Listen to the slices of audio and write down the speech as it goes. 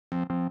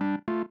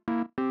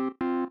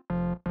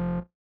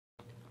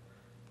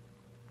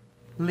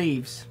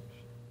Leaves.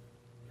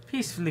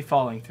 Peacefully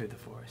falling through the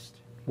forest.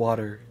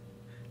 Water.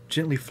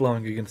 Gently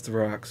flowing against the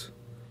rocks.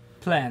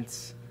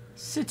 Plants.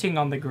 Sitting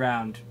on the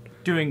ground.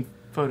 Doing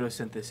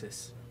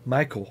photosynthesis.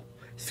 Michael.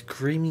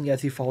 Screaming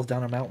as he falls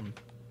down a mountain.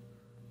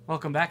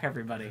 Welcome back,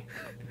 everybody.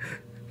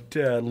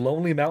 To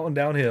Lonely Mountain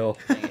Downhill.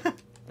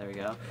 There we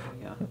go.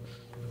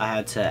 I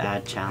had to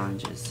add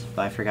challenges,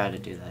 but I forgot to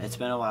do that. It's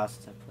been a while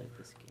since I played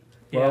this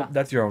game. Well, Yeah.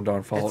 that's your own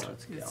darn fault.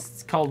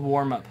 It's called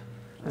warm-up.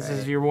 This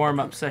is your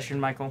warm-up session,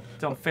 Michael.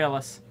 Don't fail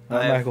us.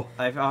 Michael.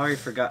 I've already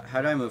forgot.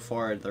 How do I move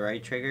forward? The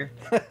right trigger?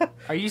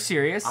 Are you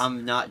serious?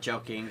 I'm not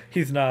joking.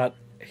 He's not.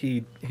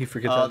 He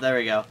forgets Oh, that. there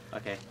we go.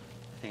 Okay.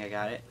 I think I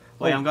got it.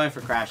 Wait, I'm going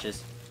for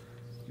crashes.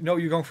 No,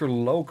 you're going for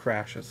low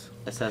crashes.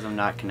 It says I'm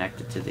not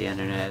connected to the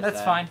internet. Is That's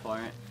that fine.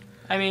 important?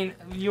 I mean,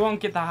 you won't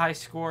get the high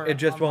score. It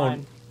just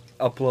online.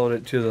 won't upload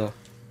it to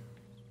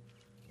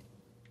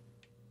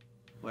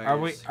the... Are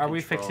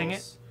we fixing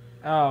it?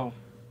 Controls? Oh.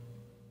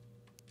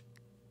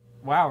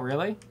 Wow,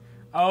 really?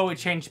 Oh, it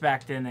changed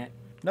back, didn't it?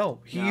 No,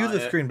 he No,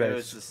 uses it screen was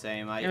base. the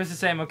same. It was the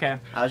same, okay.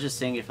 I was just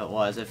seeing if it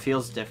was. It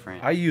feels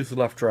different. I use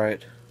left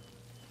right.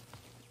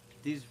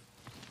 These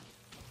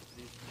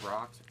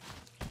rocks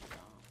are...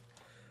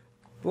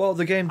 Well,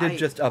 the game did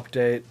just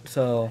update,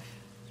 so...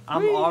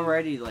 I'm Whee!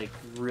 already, like,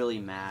 really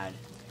mad.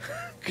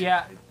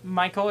 Yeah,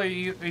 Michael, are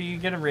you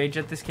gonna rage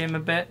at this game a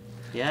bit?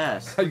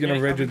 Yes. How you gonna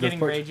rage at this getting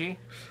part? ragey?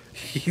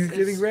 He's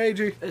getting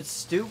ragey. It's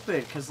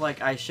stupid, because,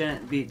 like, I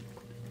shouldn't be...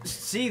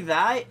 See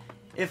that?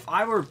 If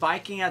I were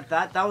biking at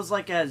that was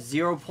like at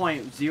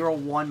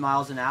 0.01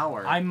 miles an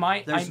hour.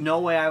 There's no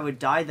way I would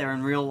die there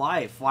in real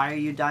life. Why are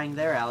you dying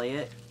there,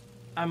 Elliot?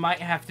 I might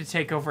have to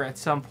take over at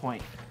some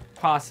point.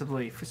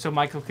 Possibly. So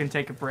Michael can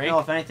take a break. No,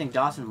 if anything,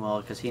 Dawson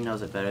will, because he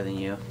knows it better than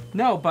you.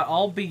 No, but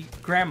I'll be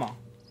Grandma.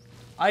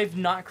 I've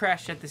not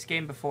crashed at this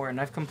game before,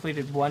 and I've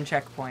completed one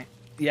checkpoint.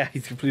 Yeah,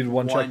 he's completed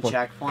one checkpoint.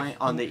 checkpoint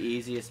on the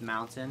easiest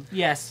mountain.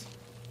 Yes.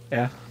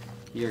 Yeah.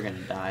 You're gonna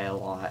die a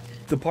lot.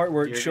 The part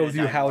where it You're shows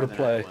gonna you die how more to than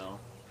play. I will.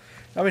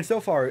 I mean, so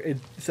far, it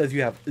says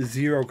you have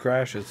 0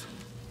 crashes.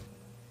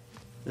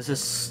 This is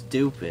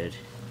stupid.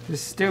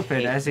 It's stupid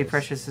hate as he this.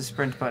 presses the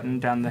sprint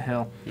button down the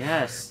hill.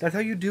 Yes. That's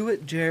how you do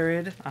it,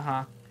 Jared.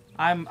 Uh-huh.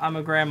 I'm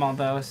a grandma,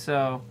 though,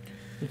 so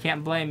you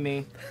can't blame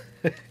me.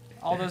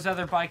 All those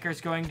other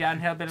bikers going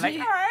downhill been like, Did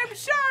you- oh, I'm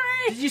sorry!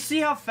 Did you see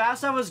how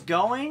fast I was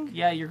going?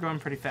 Yeah, you're going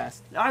pretty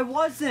fast. I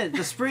wasn't.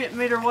 The sprint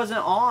meter wasn't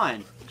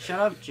on. Shut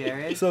up,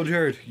 Jared. So,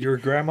 Jared, you're a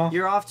grandma?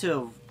 You're off to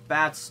a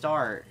bad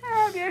start.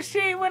 Oh, you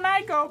see, when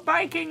I go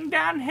biking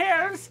down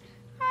hills,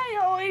 I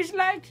always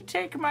like to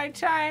take my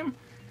time.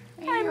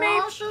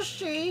 also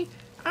see,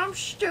 I'm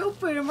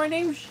stupid and my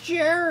name's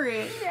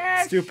Jared.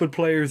 Yes, Stupid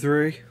Player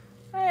 3.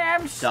 I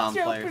am Dumb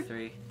stupid. player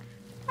 3.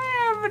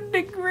 I have a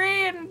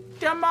degree in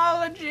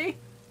dumbology.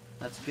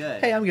 That's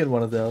good. Hey, I'm getting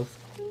one of those.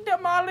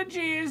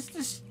 Dumbology is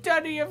the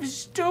study of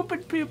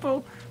stupid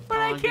people, but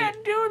I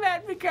can't do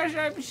that because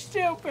I'm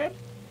stupid.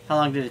 How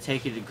long did it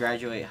take you to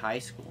graduate high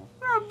school?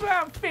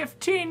 About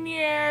 15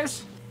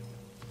 years.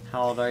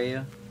 How old are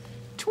you?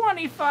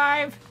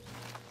 25.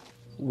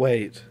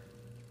 Wait.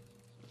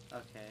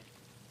 Okay.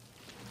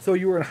 So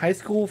you were in high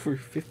school for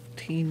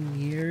 15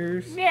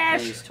 years? Yeah,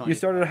 he's Yes. 20. You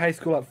started high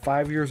school at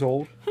 5 years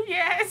old?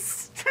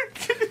 Yes.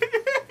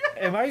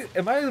 Am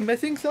I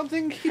missing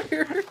something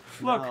here?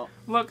 No.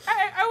 Look,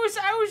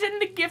 I was in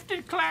the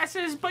gifted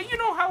classes, but you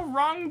know how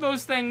wrong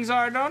those things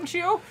are, don't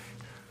you?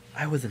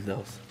 I was in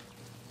those.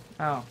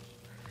 Oh.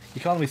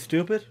 You calling me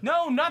stupid?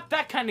 No, not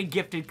that kind of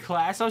gifted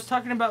class. I was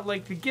talking about,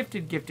 like, the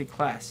gifted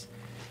class.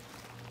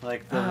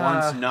 Like the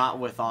ones not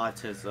with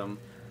autism.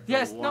 The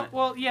Yes, no,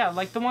 well, yeah,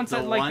 like the ones the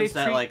that, like, ones they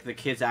that treat... like the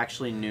kids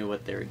actually knew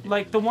what they were doing.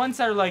 Like, the ones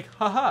that are like,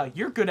 haha,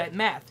 you're good at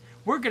math.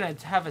 We're gonna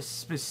have a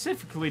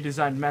specifically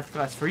designed math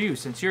class for you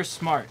since you're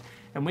smart.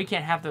 And we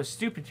can't have those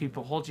stupid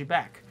people hold you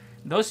back.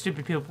 Those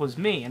stupid people was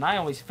me, and I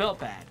always felt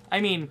bad. I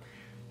mean,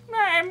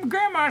 I'm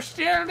grandma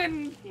still,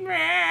 and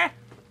I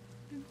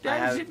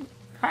was in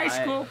high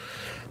school.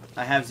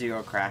 I have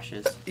 0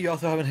 crashes. You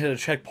also haven't hit a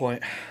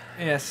checkpoint.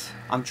 Yes.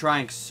 I'm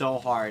trying so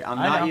hard. I'm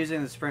I not know.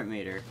 using the sprint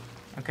meter.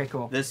 Okay,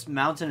 cool. This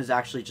mountain is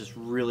actually just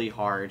really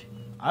hard.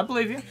 I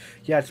believe you.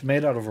 Yeah, it's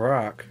made out of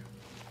rock.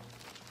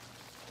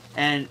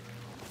 And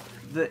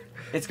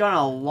it's gotten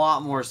a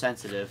lot more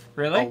sensitive.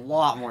 Really? A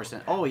lot more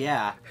sensitive. Oh,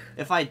 yeah.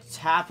 If I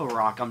tap a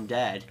rock, I'm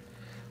dead.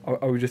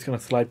 Are we just going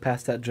to slide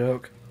past that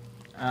joke?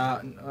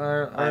 I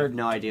have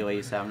no idea what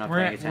you said. I'm not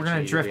paying attention. We're gonna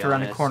to you, drift to be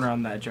around a honest. corner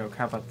on that joke.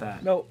 How about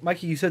that? No,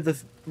 Mikey, you said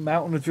this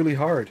mountain was really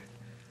hard.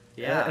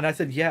 Yeah. And I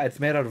said, yeah, it's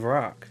made out of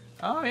rock.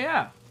 Oh,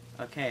 yeah.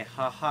 Okay,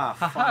 haha,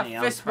 Ha ha, funny.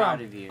 I'm fist proud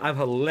bump. of you. I'm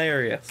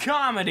hilarious.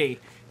 Comedy.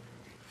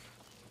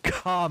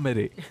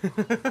 Comedy.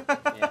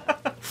 Yeah.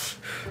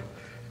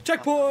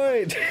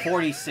 Checkpoint!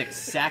 46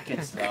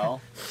 seconds,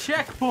 though.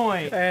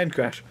 Checkpoint. And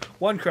crash.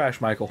 One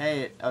crash, Michael.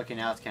 Hey, okay,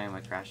 now it's counting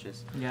my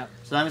crashes. Yep.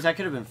 So that means I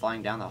could have been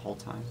flying down the whole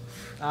time.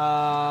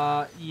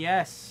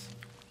 Yes.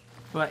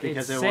 But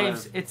Because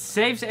it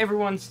saves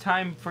everyone's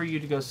time for you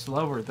to go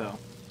slower, though.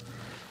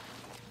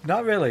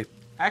 Not really.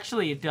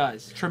 Actually, it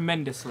does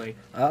tremendously.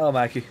 Uh-oh,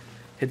 Mikey.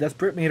 Hit that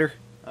sprint meter.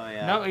 Oh,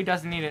 yeah. No, he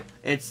doesn't need it.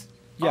 It's...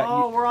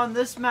 Yeah, we're on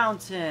this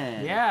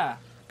mountain. Yeah.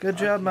 Good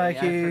job,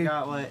 Mikey. I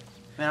forgot what...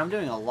 Man, I'm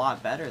doing a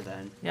lot better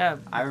then. Yeah.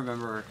 I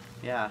remember...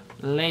 Yeah.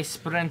 Le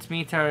sprint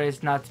meter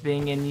is not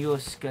being in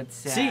use, good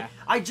sir. See,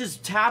 I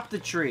just tapped the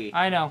tree.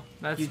 I know.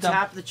 That's you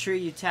tap the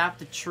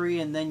tree,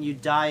 and then you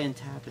die in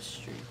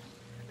tapestry.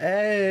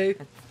 Hey.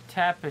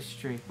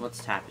 Tapestry.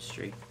 What's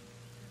tapestry?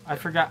 I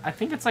forgot. I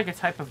think it's like a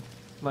type of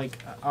like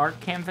art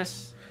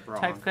canvas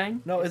type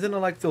thing. No, isn't it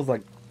like those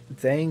like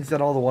things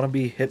that all the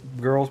wannabe hip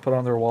girls put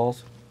on their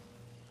walls?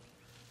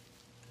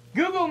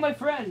 Google, my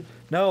friend.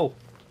 No.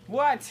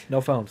 What? No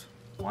phones.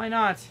 Why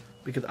not?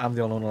 Because I'm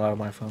the only one allowed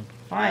my phone.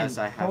 Fine. Yes,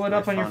 I have Pull it my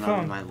up on your phone phone.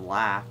 on my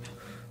lap.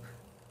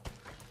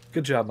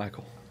 Good job,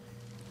 Michael.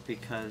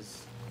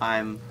 Because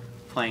I'm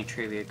playing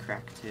Trivia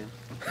Crack too.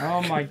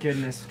 Oh my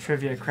goodness,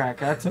 Trivia Crack.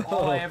 That's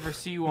all I ever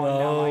see you on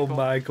now, Oh, Michael.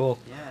 Michael.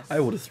 Yes. I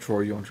will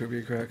destroy you on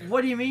Trivia Crack. What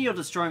do you mean you'll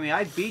destroy me?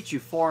 I beat you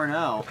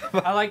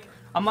 4-0.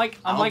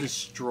 I'll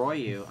destroy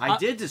you. I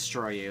did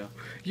destroy you.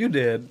 You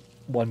did.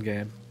 One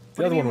game.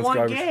 The What other do you mean one was one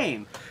garbage.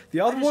 game? The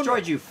other I one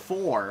destroyed you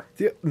 4.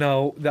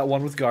 No, that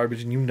one was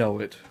garbage and you know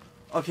it.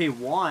 Okay,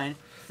 1.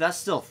 That's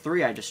still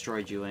 3 I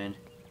destroyed you in.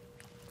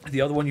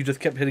 The other one you just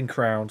kept hitting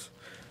crowns.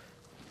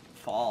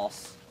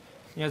 False.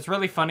 Yeah, it's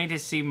really funny to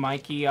see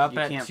Mikey up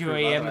at 2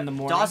 a.m. in the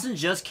morning. Dawson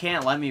just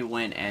can't let me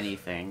win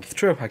anything. It's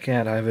true, I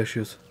can't. I have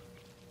issues.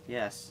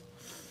 Yes.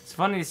 It's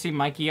funny to see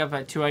Mikey up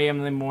at 2 a.m.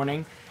 in the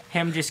morning.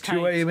 Him just kind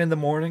 2 a.m. in the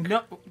morning?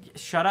 No,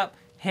 shut up.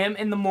 Him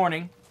in the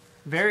morning.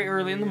 Very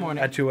early in the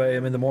morning. At 2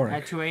 a.m. in the morning.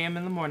 At 2 a.m.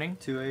 in the morning.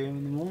 2 a.m.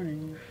 in the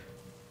morning.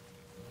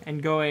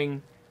 And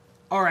going,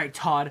 all right,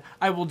 Todd,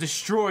 I will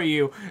destroy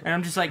you. And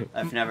I'm just like...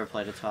 I've never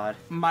played a Todd.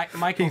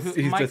 Michael,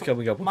 he's just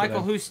coming up with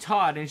Michael, who's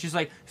Todd? And she's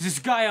like, this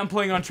guy I'm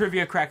playing on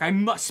Trivia Crack. I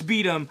must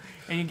beat him.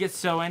 And you get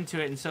so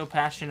into it and so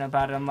passionate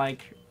about it. I'm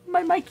like,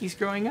 my Mikey's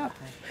growing up.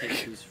 I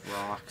hate these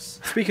rocks.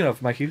 Speaking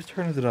of, Mikey, whose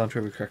turn is it on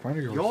Trivia Crack? Mine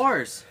or yours?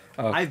 Yours.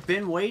 Oh. I've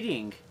been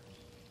waiting.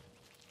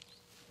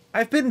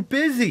 I've been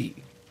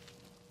busy.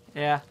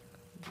 Yeah.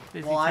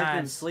 Busy Well, times. I've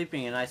been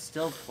sleeping and I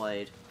still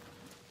played.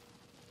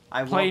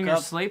 I Playing woke your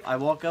up, sleep? I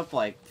woke up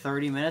like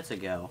 30 minutes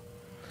ago.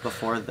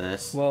 Before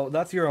this. Well,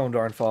 that's your own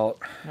darn fault.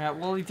 Yeah,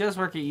 well, he does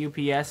work at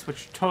UPS,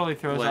 which totally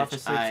throws off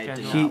his sleep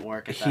schedule.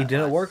 He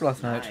didn't work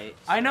last night.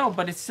 I know,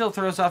 but it still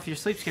throws off your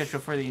sleep schedule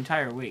for the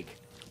entire week.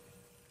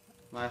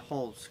 My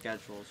whole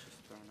schedule is just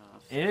thrown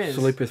off. It is.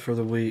 Sleep is for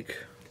the weak.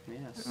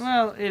 Yes.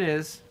 Well, it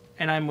is,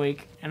 and I'm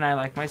weak, and I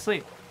like my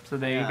sleep. So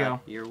there you go.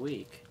 You're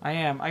weak. I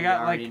am. I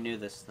already knew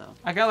this though.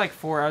 I got like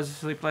 4 hours of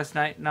sleep last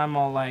night, and I'm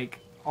all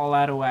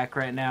out of whack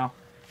right now.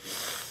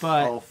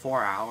 But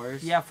 4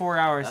 hours? Yeah, 4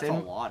 hours. That's a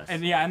lot of sleep.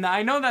 And yeah, and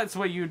I know that's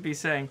what you would be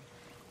saying.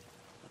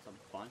 That's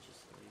a bunch of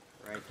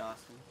sleep, right,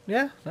 Dawson?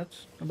 Yeah,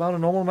 that's about a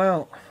normal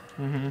amount.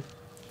 Mm-hmm.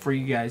 For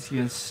you guys,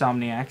 you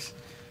insomniacs.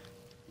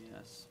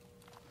 Yes.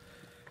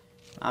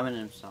 I'm an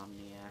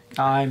insomniac.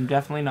 I'm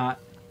definitely not.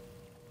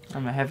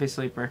 I'm a heavy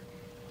sleeper.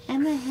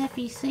 I'm a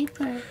heavy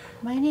sleeper.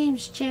 My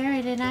name's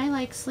Jared, and I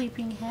like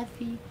sleeping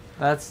heavy.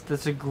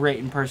 That's a great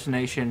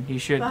impersonation. You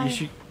should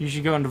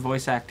go into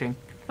voice acting.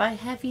 By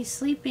heavy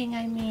sleeping,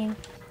 I mean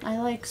I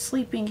like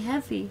sleeping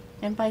heavy,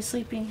 and by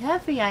sleeping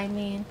heavy, I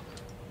mean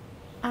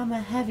I'm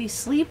a heavy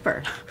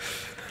sleeper.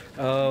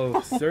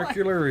 Oh,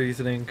 circular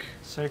reasoning.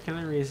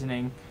 Circular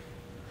reasoning.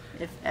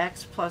 If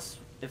x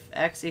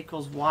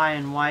equals y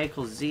and y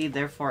equals z,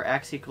 therefore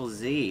x equals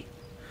z.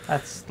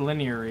 That's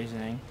linear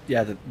reasoning.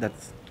 Yeah,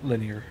 that's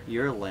linear.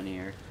 You're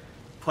linear.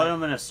 Put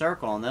them in a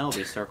circle, and then it'll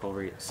be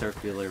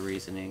circular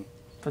reasoning.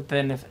 But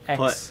then if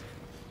x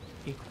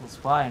equals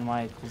y and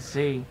y equals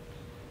z,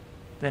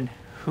 then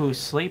who's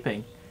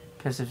sleeping?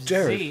 Because if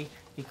Jared. z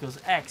equals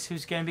x,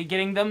 who's going to be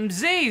getting them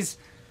z's?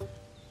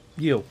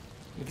 You.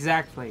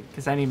 Exactly,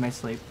 because I need my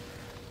sleep.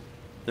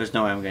 There's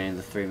no way I'm getting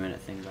the 3-minute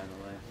thing, by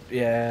the way.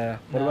 Yeah.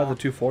 What No. about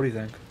the 240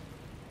 thing? You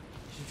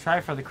should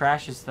try for the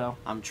crashes, though.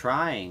 I'm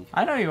trying.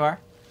 I know you are.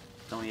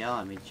 Don't yell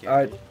at me,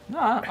 Jared. No,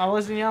 I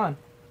wasn't yelling.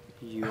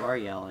 You are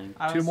yelling.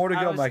 Two more to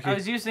go, Mikey. I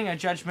was using a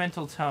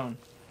judgmental tone.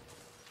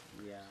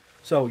 Yeah.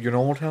 So, your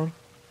normal tone?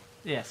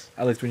 Yes.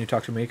 At least when you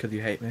talk to me, because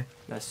you hate me.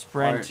 The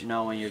sprint. Or,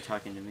 no, when you're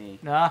talking to me.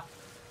 Nah.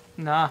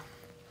 I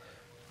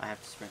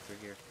have to sprint through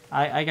here.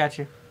 I got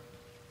you.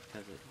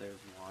 Because there's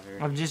water.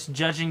 I'm just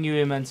judging you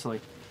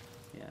immensely.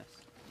 Yes.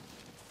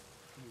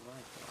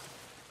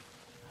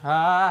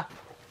 Ah.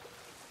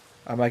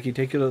 Mikey,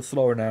 take it a little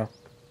slower now.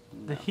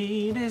 The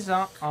heat is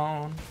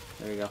on.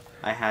 There you go.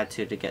 I had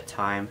to get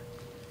time.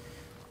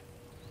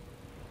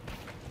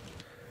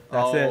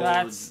 That's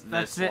it.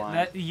 That's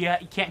it. You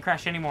can't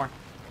crash anymore.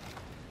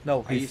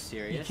 No, Are you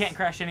serious? You can't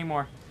crash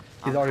anymore.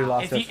 He's already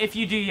lost it. If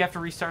you do, you have to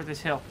restart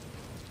this hill.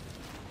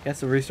 He has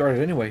to restart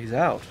it anyway. He's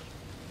out.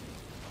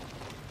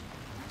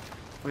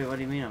 Wait, what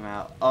do you mean I'm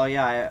out? Oh,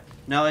 yeah.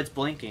 No, it's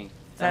blinking.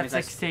 That's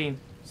 16.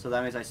 So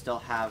that means I still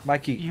have...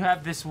 Mikey. You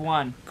have this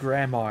one.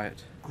 Grandma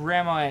it.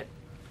 Grandma it.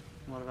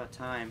 What about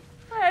time?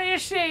 Well, you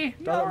see,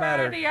 you're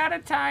matter. already out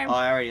of time. Oh,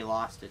 I already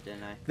lost it,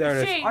 didn't I? There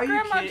it is. See, Are you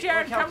Grandma kidding?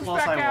 Jared Look how comes close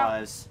back I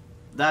out. was.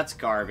 That's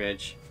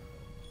garbage.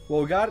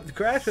 Well, we got it. The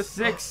crashes.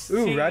 16.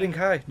 Ooh, riding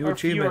high. New or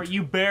achievement. fewer.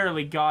 You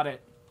barely got it.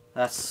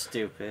 That's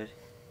stupid.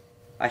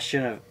 I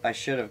should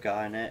have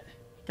gotten it.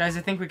 Guys,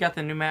 I think we got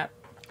the new map.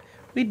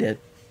 We did.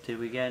 Did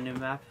we get a new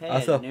map? Hey,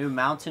 Also- a new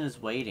mountain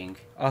is waiting.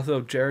 Also,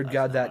 Jared That's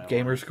got not that what I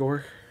gamer wanted.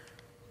 score.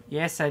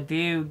 Yes, I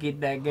do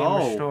get that gamer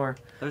Oh. store.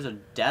 There's a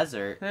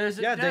desert. There's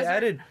a Yeah,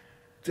 desert.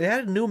 they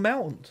added new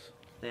mountains.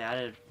 They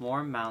added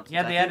more mountains.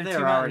 Yeah, they I added think they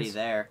two were already mountains.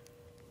 there.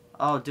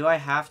 Oh, do I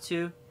have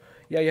to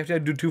Yeah, you have to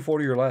do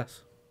 240 or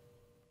less.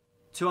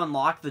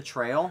 unlock the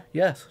trail?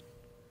 Yes.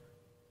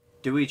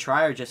 Do we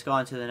try or just go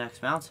on to the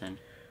next mountain?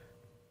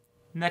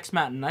 Next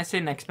mountain. I say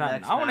next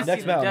mountain. Next I want to see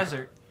mountain. the Next mountain.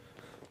 desert.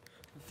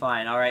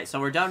 Fine. All right. So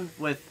we're done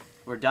with.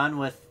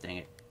 Dang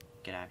it.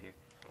 Get out of here.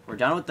 We're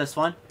done with this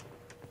one,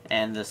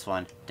 and this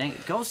one. Dang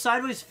it. Go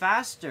sideways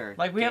faster.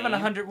 Like we haven't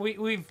game. 100.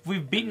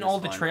 We've beaten this all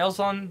the one. trails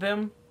on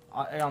them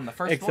on the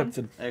first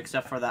one.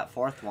 Except for that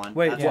fourth one.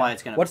 Wait, That's yeah. why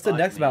it's gonna. What's the bug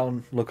next me.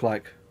 mountain look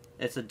like?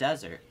 It's a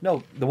desert.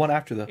 No, the one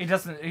after the. It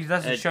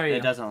doesn't show you.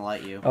 It doesn't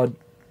let you. Oh,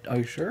 are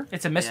you sure?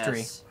 It's a mystery.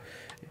 Yes.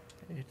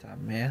 It's a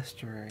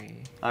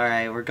mystery. All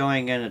right, we're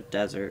going in a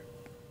desert.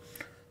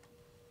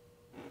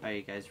 Are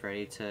you guys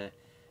ready to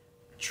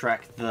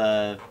trek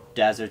the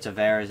deserts of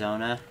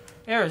Arizona?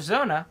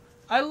 Arizona.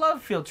 I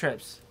love field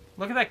trips.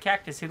 Look at that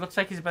cactus. He looks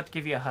like he's about to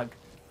give you a hug.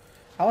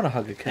 I want to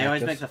hug a cactus. They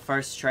always make the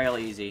first trail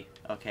easy.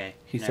 Okay.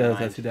 He never says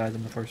mind. as he dies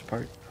in the first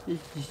part. He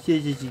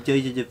says as he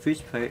dies in the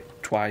first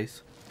part.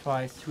 Twice.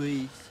 Twice.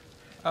 Please.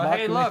 Oh, Not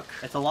hey, me. look.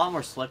 It's a lot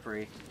more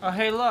slippery. Oh,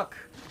 hey, look.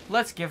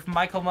 Let's give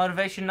Michael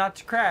motivation not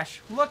to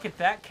crash. Look at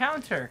that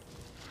counter.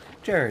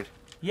 Jared,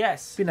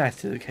 Yes. be nice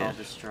to the I'll kid.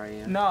 destroy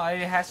you. No, it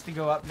has to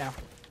go up now.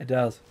 It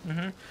does.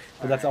 Mm-hmm.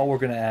 But that's all we're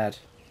going to add.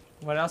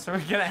 What else are we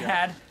going to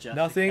add? Just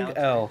Nothing the counter.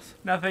 else.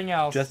 Nothing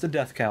else. Just a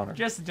death counter.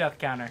 Just a death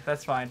counter.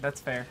 That's fine. That's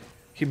fair.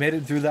 He made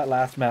it through that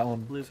last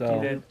mountain. Loop So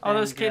He did. Oh,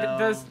 those kid.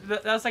 Bingo.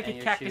 That was like And a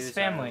your cactus shoes are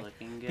family.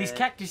 looking These good.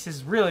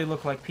 cactuses really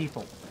look like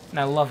people, and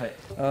I love it.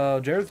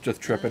 Jared's just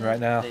tripping right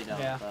now. They don't,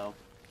 Yeah. though.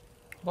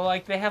 Well,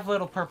 like they have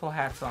little purple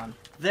hats on.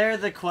 They're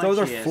the quenchiest. Those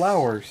are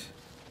flowers.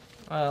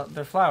 Well,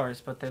 they're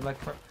flowers, but they like.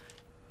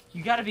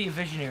 You gotta be a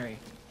visionary.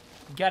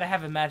 You gotta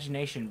have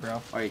imagination,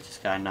 bro. Or you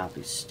just gotta not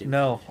be stupid.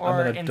 No, Or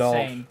I'm an adult.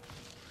 insane.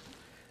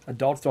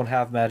 Adults don't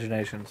have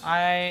imaginations.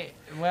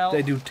 Well.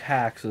 They do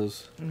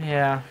taxes.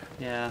 Yeah.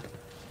 Yeah.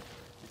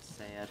 It's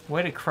sad.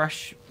 Way to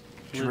crush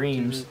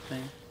dreams. Loop-de-loop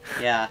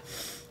thing. Yeah.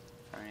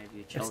 For any of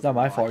you It's children not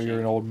my fault watching. you're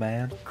an old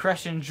man.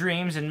 Crushing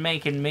dreams and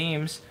making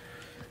memes.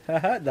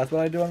 That's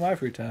what I do on my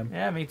free time.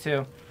 Yeah, me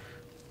too.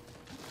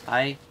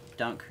 I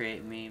don't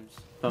create memes,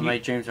 but my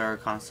dreams are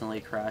constantly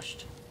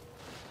crushed.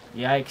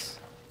 Yikes.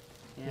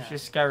 Yeah. This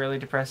just got really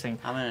depressing.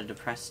 I'm in a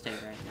depressed state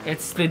right now.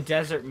 It's the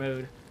desert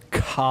mood.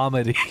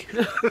 Comedy.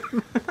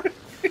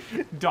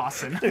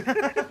 Dawson.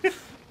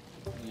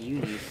 You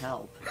need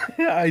help.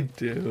 I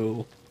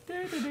do.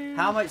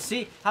 How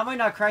am I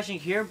not crashing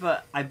here?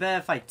 But I bet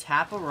if I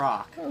tap a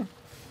rock,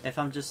 if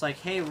I'm just like,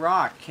 hey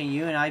rock, can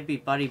you and I be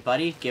buddy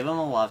buddy? Give him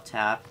a love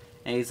tap,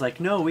 and he's like,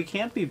 no, we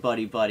can't be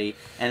buddy buddy,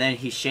 and then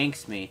he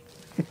shanks me.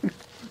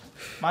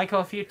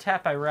 Michael, if you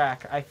tap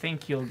Iraq, I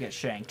think you'll get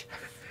shanked.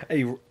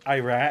 Hey,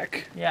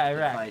 Iraq. Yeah,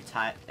 Iraq.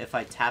 If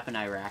I tap an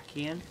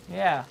Iraqian,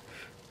 Yeah.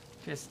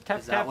 Just tap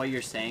is that tap. what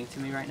you're saying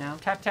to me right now?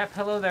 Tap tap.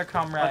 Hello there,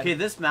 comrade. Okay,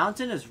 this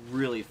mountain is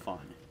really fun.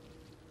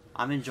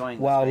 I'm enjoying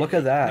this. Wow, right look now.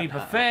 at that. Leap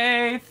of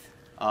faith.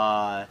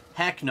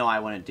 Heck no, I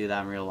wouldn't do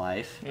that in real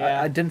life.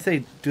 Yeah. I didn't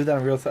say do that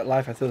in real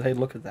life. I said, hey,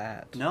 look at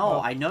that. No,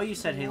 Well- I know you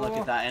said, hey, look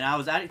at that, and I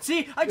was at it.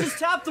 See, I just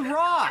tapped the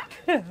rock!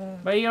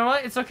 But you know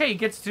what? It's okay. He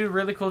gets to do a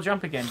really cool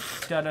jump again.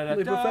 Da da da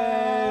Leap of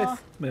da.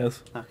 faith.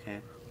 Miss. Okay,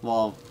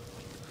 well,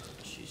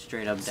 she's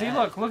straight up See,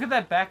 dead. look at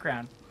that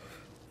background.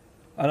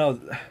 I know.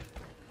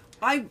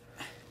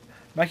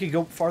 Mikey,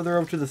 go farther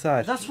over to the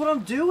side. That's what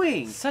I'm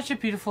doing! Such a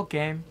beautiful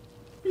game.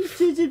 It's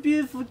such a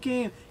beautiful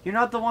game. You're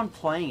not the one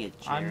playing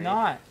it, Jerry. I'm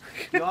not.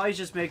 You always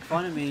just make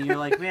fun of me, and you're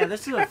like, man,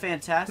 this is a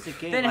fantastic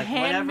game. Then like,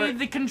 hand whenever, me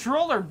the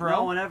controller, bro.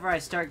 No, whenever I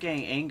start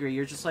getting angry,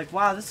 you're just like,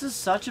 wow, this is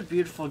such a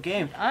beautiful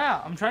game.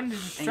 Ah, I'm trying to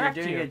And distract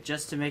you're doing you. it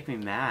just to make me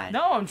mad.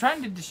 No, I'm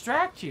trying to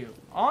distract you.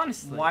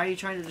 Honestly. Why are you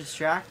trying to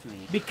distract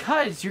me?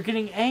 Because you're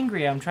getting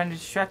angry. I'm trying to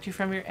distract you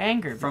from your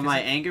anger. From because my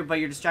anger, but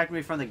you're distracting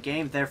me from the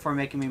game, therefore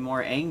making me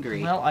more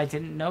angry. Well, I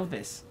didn't know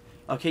this.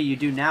 Okay, you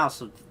do now,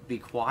 so be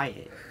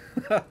quiet.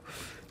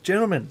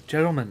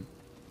 Gentlemen.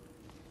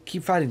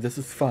 Keep fighting. This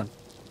is fun.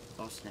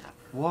 Oh snap!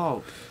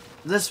 Whoa,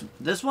 this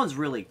one's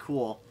really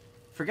cool.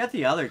 Forget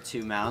the other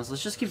two mounds.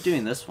 Let's just keep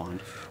doing this one.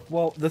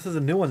 Well, this is a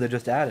new one they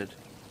just added.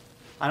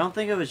 I don't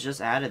think it was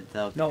just added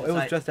though. No, it because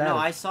was just added. No,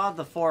 I saw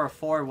the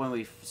 404 when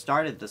we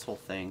started this whole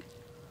thing.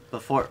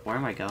 Before, where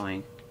am I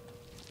going?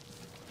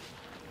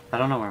 I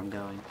don't know where I'm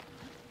going.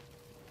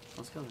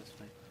 Let's go this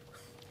way.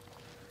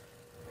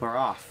 We're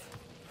off.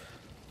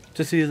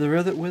 To see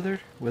the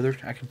withered,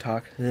 I can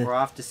talk. We're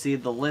off to see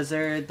the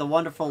lizard, the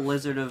wonderful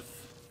lizard of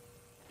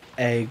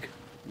Egg.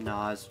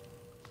 Nos.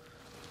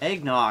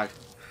 Eggnog.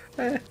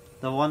 Eh.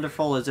 The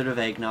wonderful lizard of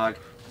Eggnog.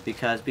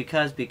 Because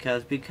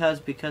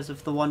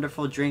of the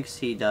wonderful drinks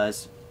he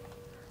does.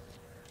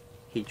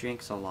 He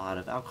drinks a lot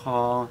of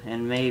alcohol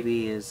and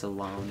maybe is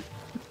alone.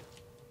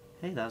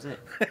 Hey, that was it.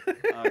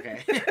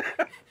 Okay.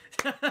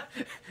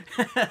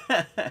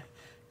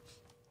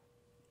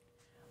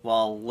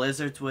 Well,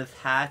 lizards with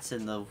hats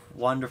and the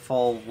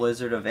wonderful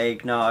Wizard of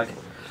Eggnog.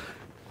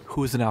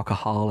 Who's an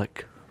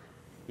alcoholic?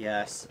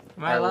 Yes.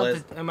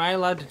 Am I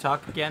allowed to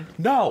talk again?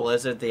 No!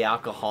 Lizard the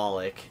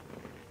alcoholic.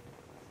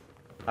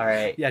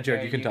 Alright. Yeah,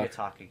 Jared, you can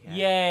talk. again.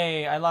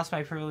 Yay! I lost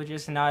my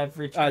privileges and now I've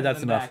returned that's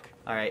them enough. back.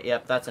 Alright,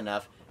 yep, that's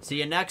enough. See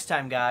you next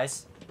time,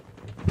 guys.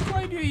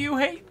 Why do you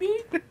hate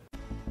me?